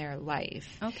up in their life.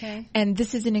 Okay. And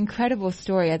this is an incredible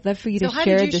story. I'd love for you So to how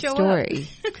share did you the show story.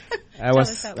 I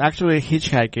was actually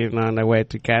hitchhiking on the way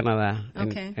to Canada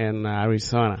in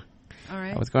Arizona. All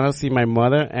right. I was going to see my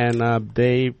mother, and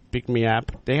they picked me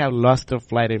up. They have lost their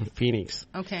flight in Phoenix.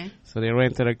 Okay. So they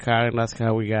rented a car, and that's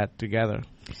how we got together.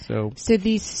 So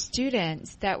these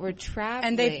students that were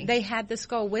traveling... And they had the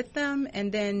skull with them,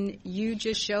 and then you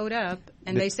just showed up,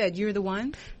 and they said, you're the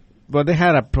one? Well, they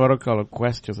had a protocol of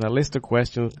questions, a list of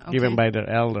questions given by their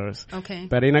elders. Okay.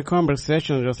 But in a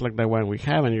conversation just like the one we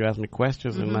have, and you ask me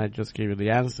questions, and I just give you the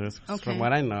answers from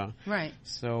what I know. Right.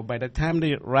 So by the time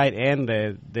the ride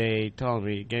ended, they told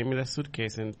me, gave me the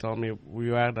suitcase and told me,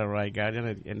 you are the right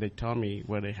guardian, and they told me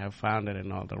where they have found it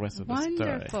and all the rest of the story.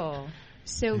 Wonderful.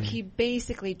 So he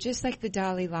basically, just like the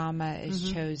Dalai Lama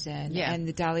is chosen and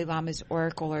the Dalai Lama's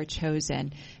oracle are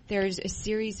chosen, there's a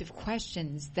series of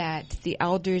questions that the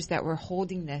elders that were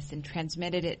holding this and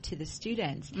transmitted it to the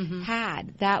students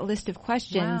had. That list of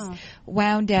questions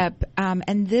wound up,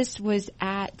 and this was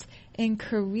in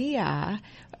Korea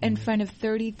in front of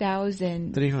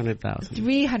 30,000. 300,000.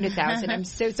 300,000. I'm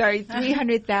so sorry.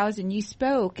 300,000. You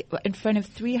spoke in front of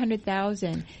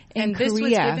 300,000 in and Korea. this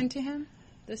was given to him?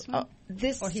 This one?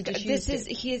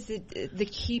 He is the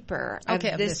keeper of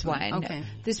this one. Okay.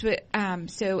 This was,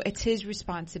 so it's his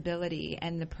responsibility,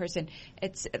 and the person.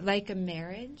 It's like a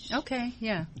marriage. Okay.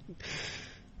 Yeah.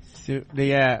 So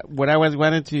what I was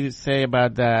wanting to say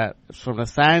about that from the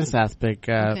science aspect.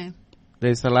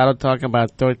 There's a lot of talk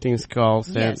about 13 skulls.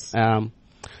 Yes. And,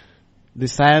 the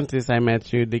scientists I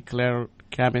met you declare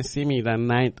Kamesimi the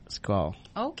 9th skull.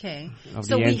 Okay. Of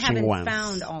So the we ancient haven't ones.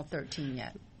 found all 13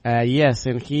 yet. Yes,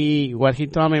 and what he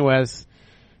told me was,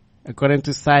 according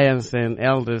to science and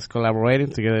elders collaborating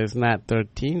together, it's not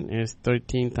 13, it's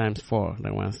 13 times 4,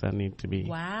 the ones that need to be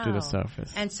to the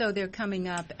surface. And so they're coming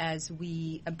up as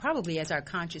probably as our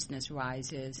consciousness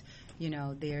rises,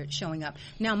 they're showing up.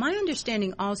 Now, my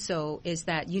understanding also is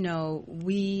that,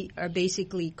 we are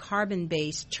basically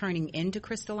carbon-based turning into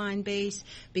crystalline base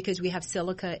because we have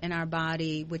silica in our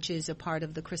body, which is a part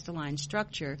of the crystalline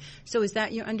structure. So is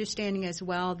that your understanding as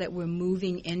well, that we're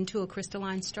moving into a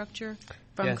crystalline structure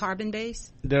from carbon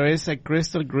base? There is a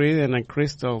crystal grid and a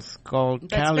crystal skull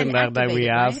calendar that we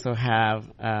also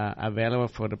have available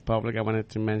for the public. I wanted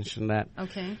to mention that.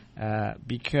 Okay.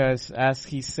 Because as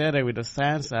he said it with the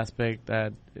science aspect,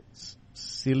 it's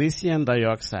silicium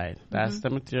dioxide. That's the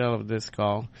material of this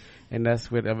skull. And that's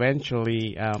what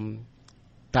eventually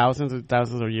thousands and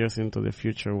thousands of years into the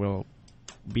future will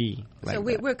be like so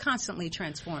we're constantly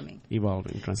transforming.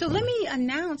 Evolving, transforming. So let me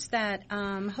announce that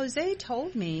Jose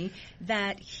told me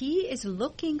that he is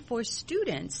looking for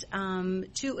students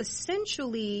to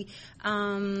essentially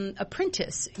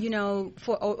apprentice,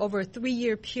 for over a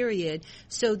 3-year period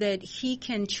so that he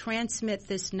can transmit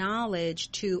this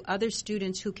knowledge to other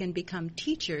students who can become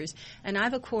teachers. And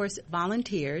I've, of course,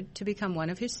 volunteered to become one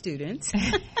of his students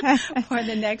for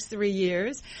the next 3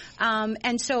 years.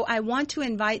 And so I want to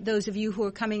invite those of you who are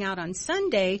are coming out on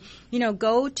Sunday,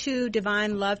 go to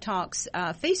Divine Love Talk's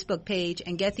Facebook page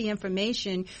and get the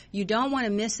information. You don't want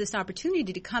to miss this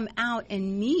opportunity to come out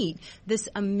and meet this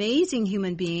amazing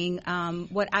human being.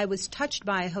 What I was touched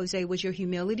by, Jose, was your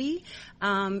humility,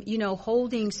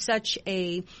 holding such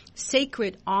a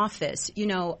sacred office,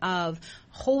 of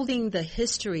holding the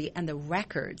history and the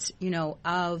records,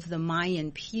 of the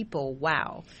Mayan people.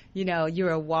 Wow.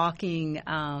 You're a walking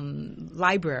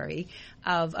library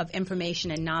of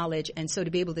information and knowledge. And so to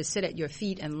be able to sit at your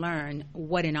feet and learn,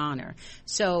 what an honor.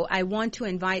 So I want to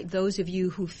invite those of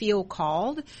you who feel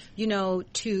called,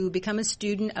 to become a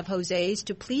student of Jose's,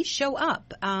 to please show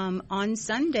up on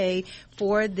Sunday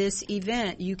for this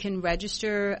event. You can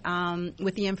register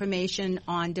with the information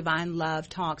on Divine Love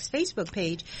Talk's Facebook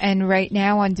page. And right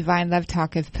now on Divine Love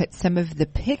Talk, I've put some of the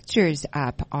pictures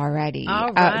up already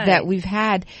that we've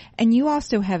had. And you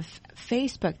also have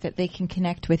Facebook that they can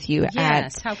connect with you at.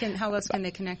 Yes. How else can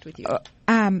they connect with you?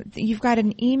 You've got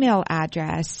an email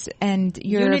address and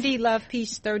your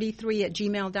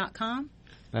unitylovepeace33@gmail.com.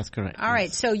 That's correct. All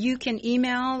right. So you can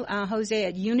email Jose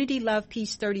at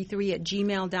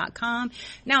unitylovepeace33@gmail.com.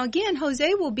 Now, again,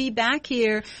 Jose will be back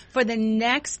here for the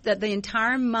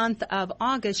entire month of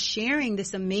August, sharing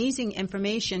this amazing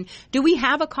information. Do we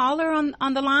have a caller on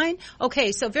the line?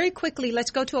 Okay. So very quickly,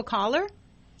 let's go to a caller.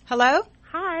 Hello?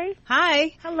 Hi.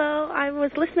 Hi. Hello. I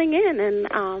was listening in, and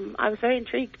I was very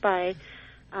intrigued by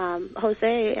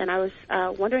Jose, and I was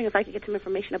wondering if I could get some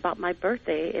information about my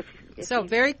birthday.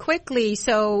 Very quickly,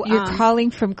 you're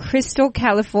calling from Crystal,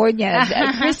 California.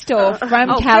 Crystal from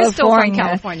California. Crystal from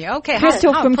California. Okay,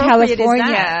 Crystal how from California.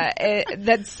 Is that?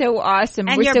 That's so awesome.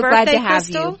 And we're your so birthday, glad to have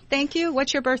Crystal? you. Thank you.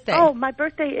 What's your birthday? Oh, my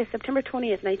birthday is September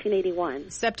 20th,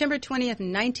 1981. September 20th,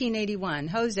 1981.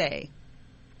 Jose.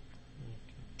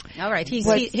 All right,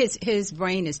 his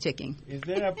brain is ticking. Is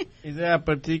there a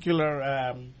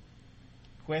particular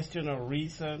question or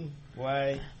reason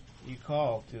why you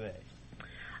called today?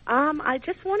 I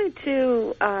just wanted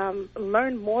to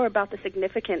learn more about the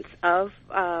significance of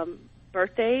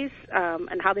birthdays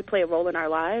and how they play a role in our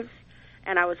lives.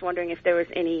 And I was wondering if there was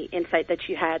any insight that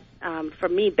you had for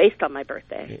me based on my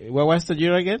birthday. What was the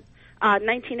year again?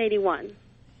 1981.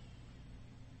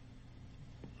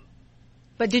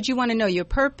 But did you want to know your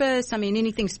purpose? I mean,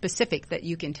 anything specific that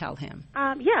you can tell him?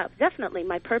 Yeah, definitely.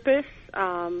 My purpose,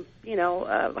 how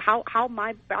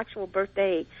my actual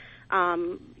birthday,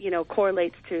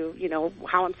 correlates to,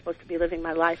 how I'm supposed to be living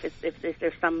my life. If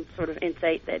there's some sort of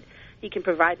insight that he can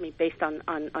provide me based on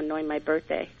knowing my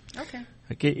birthday.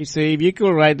 Okay, so if you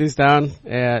could write this down,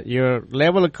 your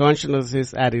level of consciousness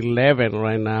is at 11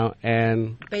 right now,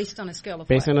 and based on a scale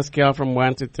of on a scale from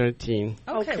 1 to 13.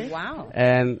 Okay, wow.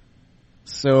 And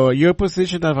so your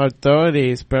position of authority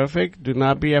is perfect. Do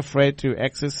not be afraid to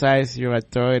exercise your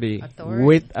authority.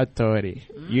 With authority.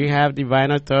 You have divine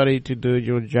authority to do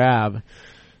your job.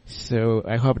 So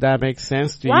I hope that makes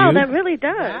sense to you. Wow, that really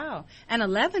does. Wow. And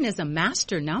 11 is a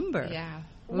master number. Yeah.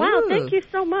 Wow, thank you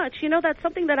so much. That's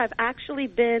something that I've actually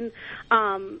been,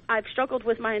 I've struggled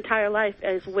with my entire life,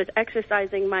 is with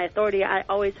exercising my authority. I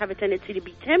always have a tendency to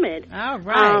be timid. All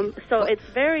right. So it's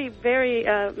very, very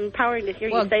empowering to hear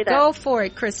you say that. Go for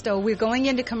it, Crystal. We're going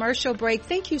into commercial break.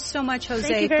 Thank you so much,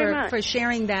 Jose, for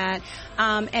sharing that.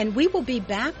 And we will be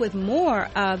back with more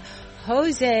of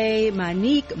Jose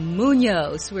Manique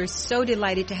Munoz. We're so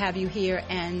delighted to have you here,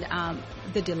 and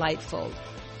the delightful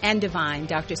and divine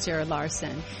Dr. Sarah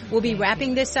Larson. We'll be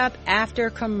wrapping this up after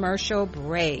commercial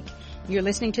break. You're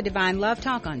listening to Divine Love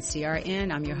Talk on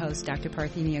CRN. I'm your host, Dr.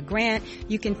 Parthenia Grant.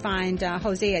 You can find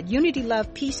Jose at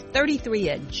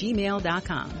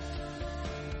unitylovepeace33@gmail.com.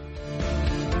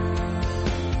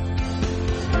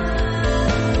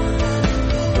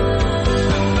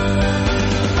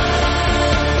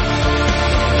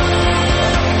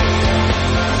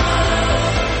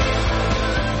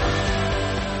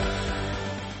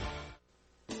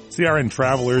 CRN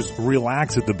travelers,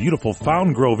 relax at the beautiful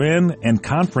Fountain Grove Inn and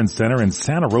Conference Center in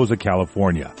Santa Rosa,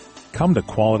 California. Come to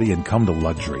quality and come to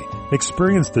luxury.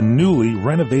 Experience the newly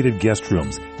renovated guest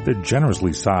rooms. They're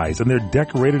generously sized and they're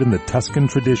decorated in the Tuscan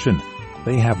tradition.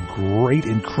 They have great,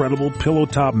 incredible pillow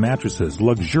top mattresses,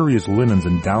 luxurious linens,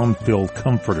 and down-filled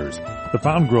comforters. The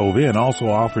Fountain Grove Inn also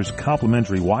offers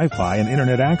complimentary Wi-Fi and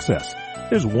internet access.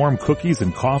 There's warm cookies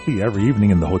and coffee every evening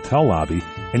in the hotel lobby,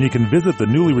 and you can visit the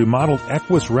newly remodeled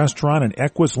Equus Restaurant and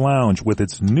Equus Lounge with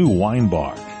its new wine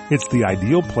bar. It's the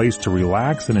ideal place to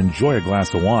relax and enjoy a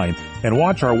glass of wine and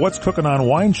watch our What's Cooking on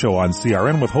Wine show on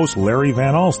CRN with host Larry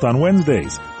Van Alst on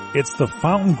Wednesdays. It's the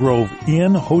Fountain Grove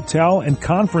Inn, Hotel, and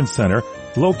Conference Center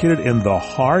located in the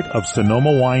heart of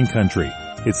Sonoma wine country.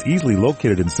 It's easily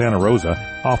located in Santa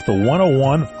Rosa off the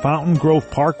 101 Fountain Grove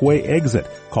Parkway exit.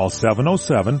 Call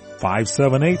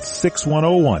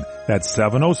 707-578-6101. That's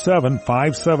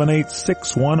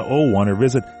 707-578-6101 or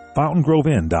visit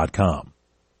fountaingroveinn.com.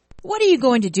 What are you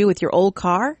going to do with your old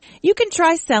car? You can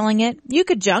try selling it, you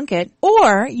could junk it,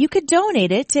 or you could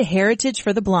donate it to Heritage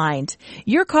for the Blind.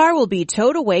 Your car will be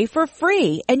towed away for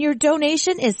free and your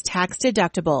donation is tax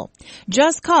deductible.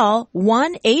 Just call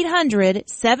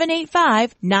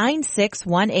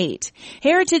 1-800-785-9618.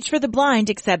 Heritage for the Blind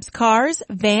accepts cars,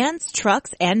 vans,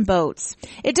 trucks, and boats.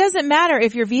 It doesn't matter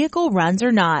if your vehicle runs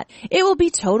or not. It will be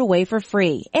towed away for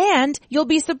free and you'll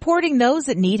be supporting those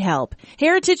that need help.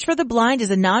 Heritage for the Blind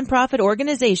is a nonprofit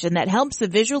organization that helps the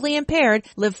visually impaired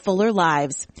live fuller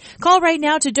lives. Call right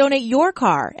now to donate your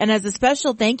car, and as a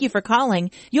special thank you for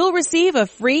calling, you'll receive a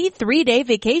free 3-day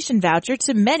vacation voucher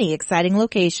to many exciting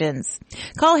locations.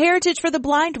 Call Heritage for the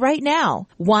Blind right now,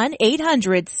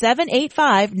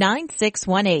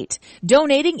 1-800-785-9618.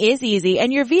 Donating is easy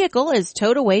and your vehicle is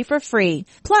towed away for free.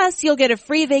 Plus, you'll get a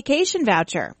free vacation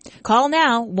voucher. Call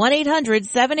now,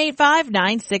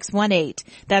 1-800-785-9618.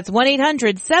 That's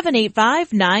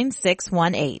 1-800-785-9618.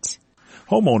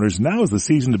 Homeowners, now is the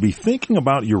season to be thinking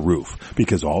about your roof,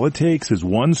 because all it takes is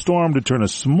one storm to turn a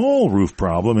small roof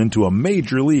problem into a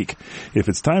major leak. If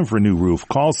it's time for a new roof,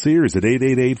 call Sears at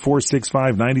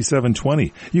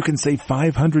 888-465-9720. You can save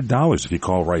 $500 if you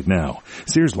call right now.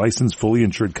 Sears licensed fully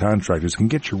insured contractors can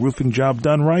get your roofing job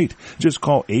done right. Just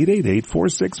call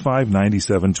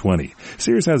 888-465-9720.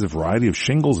 Sears has a variety of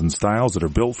shingles and styles that are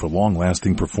built for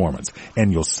long-lasting performance,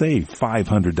 and you'll save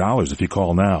 $500 if you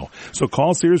call now. So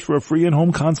call Sears for a free in-home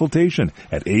consultation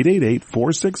at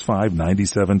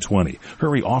 888-465-9720.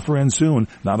 Hurry, offer ends soon.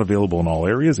 Not available in all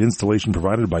areas. Installation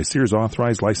provided by Sears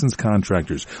authorized licensed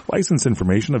contractors. License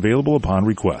information available upon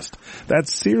request.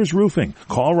 That's Sears Roofing.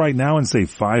 Call right now and save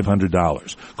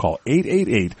 $500. Call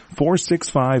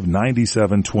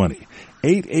 888-465-9720.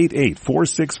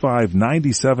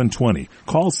 888-465-9720.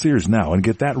 Call Sears now and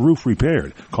get that roof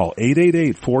repaired. Call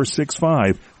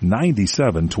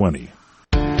 888-465-9720.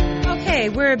 Okay,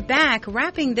 we're back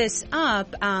wrapping this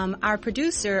up. Our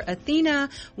producer, Athena,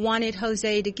 wanted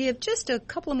Jose to give just a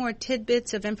couple of more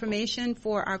tidbits of information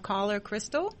for our caller,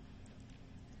 Crystal.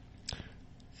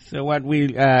 So what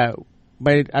by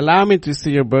allowing me to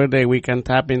see your birthday, we can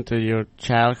tap into your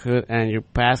childhood and your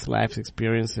past life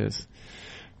experiences.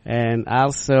 And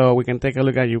also we can take a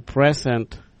look at your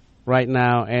present right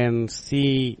now and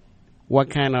see what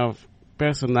kind of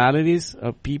personalities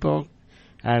of people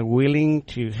are willing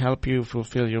to help you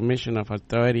fulfill your mission of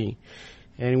authority.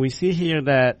 And we see here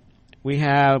that we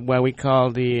have what we call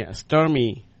the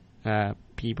stormy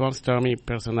people, stormy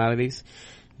personalities.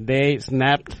 They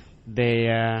snapped. They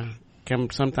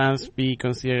can sometimes be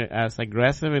considered as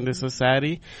aggressive in the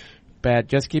society, but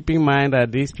just keep in mind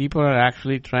that these people are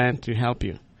actually trying to help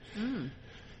you.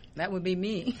 That would be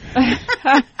me.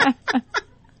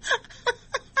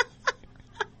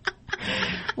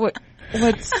 What's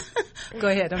Go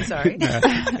ahead, I'm sorry.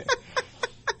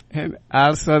 And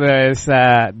also there's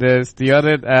the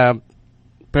other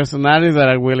personalities that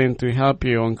are willing to help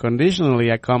you unconditionally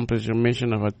accomplish your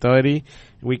mission of authority.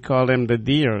 We call them the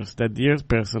deers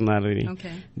personality.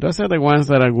 Okay. Those are the ones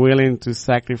that are willing to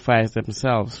sacrifice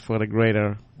themselves for the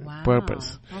greater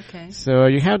purpose. Okay. So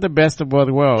you have the best of both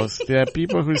worlds. There are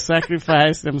people who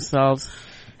sacrifice themselves,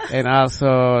 and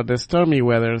also the stormy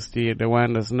weathers, the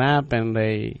one that snap and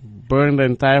they burn the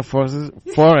entire forest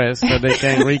so they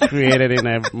can recreate it in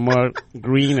a more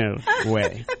greener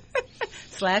way.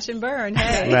 Slash and burn,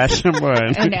 hey. Slash and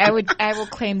burn. And I will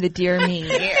claim the deer me.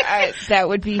 That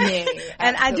would be me.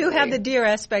 And I do have the deer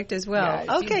aspect as well.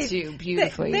 Yeah, okay. you do,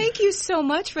 beautifully. Thank you so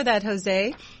much for that,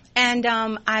 Jose. And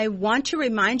I want to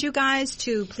remind you guys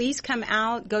to please come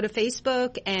out, go to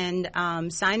Facebook, and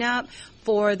sign up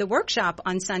for the workshop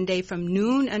on Sunday from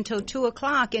noon until 2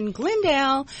 o'clock in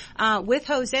Glendale with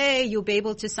Jose. You'll be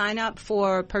able to sign up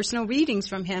for personal readings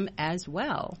from him as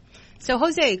well. So,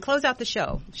 Jose, close out the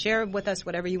show. Share with us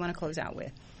whatever you want to close out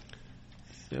with.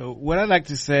 So, what I'd like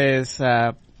to say is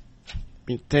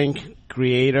thank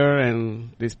Creator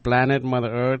and this planet,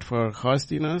 Mother Earth, for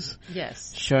hosting us.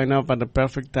 Yes. Showing up at the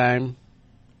perfect time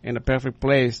in the perfect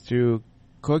place to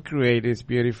co-create this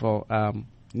beautiful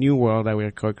new world that we are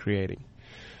co-creating.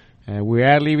 We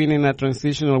are living in a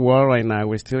transitional world right now.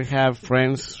 We still have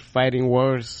friends fighting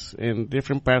wars in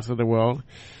different parts of the world.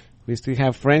 We still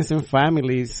have friends and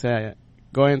families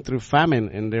going through famine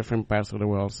in different parts of the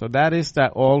world. So that is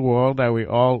the old world that we're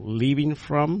all living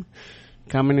from,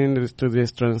 coming into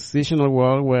this transitional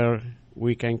world where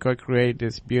we can co-create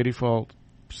these beautiful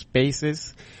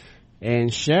spaces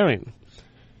and sharing.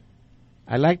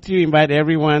 I'd like to invite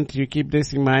everyone to keep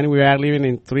this in mind. We are living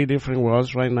in 3 different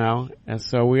worlds right now, and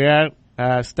so we are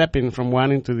stepping from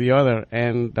one into the other,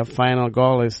 and the final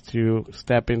goal is to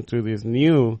step into this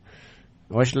new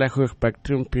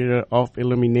period of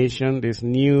illumination, this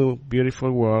new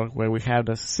beautiful world where we have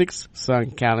the 6th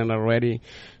sun calendar ready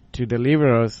to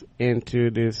deliver us into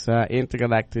this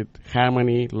intergalactic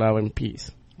harmony, love, and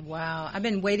peace. Wow. I've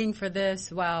been waiting for this,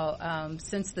 since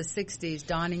the 60s,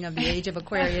 dawning of the age of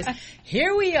Aquarius.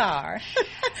 Here we are.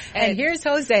 And here's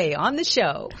Jose on the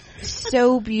show.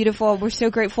 So beautiful. We're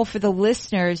so grateful for the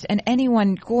listeners, and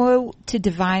anyone go to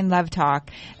Divine Love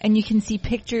Talk and you can see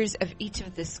pictures of each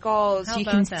of the skulls. How you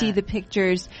about can that? see the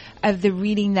pictures of the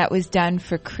reading that was done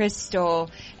for Crystal,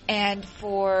 and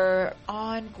for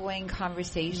ongoing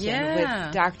conversation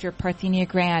with Dr. Parthenia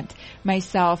Grant,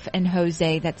 myself, and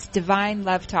Jose. That's Divine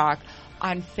Love Talk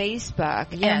on Facebook.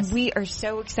 Yes. And we are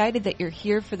so excited that you're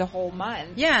here for the whole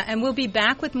month. Yeah, and we'll be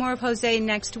back with more of Jose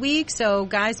next week. So,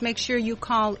 guys, make sure you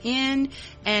call in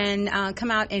and come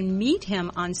out and meet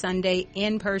him on Sunday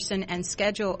in person and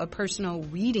schedule a personal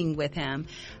reading with him.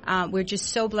 We're just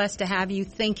so blessed to have you.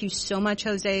 Thank you so much,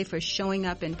 Jose, for showing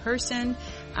up in person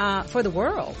for the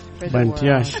world.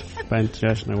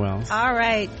 Bantiash Noel. All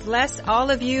right. Bless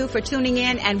all of you for tuning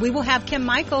in, and we will have Kim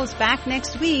Michaels back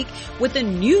next week with a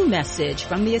new message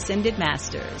from the Ascended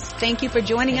Masters. Thank you for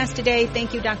joining us today.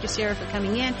 Thank you, Dr. Sarah, for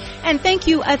coming in. And thank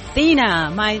you,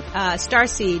 Athena, my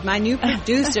starseed, my new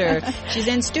producer. She's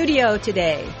in studio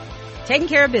today, taking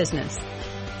care of business.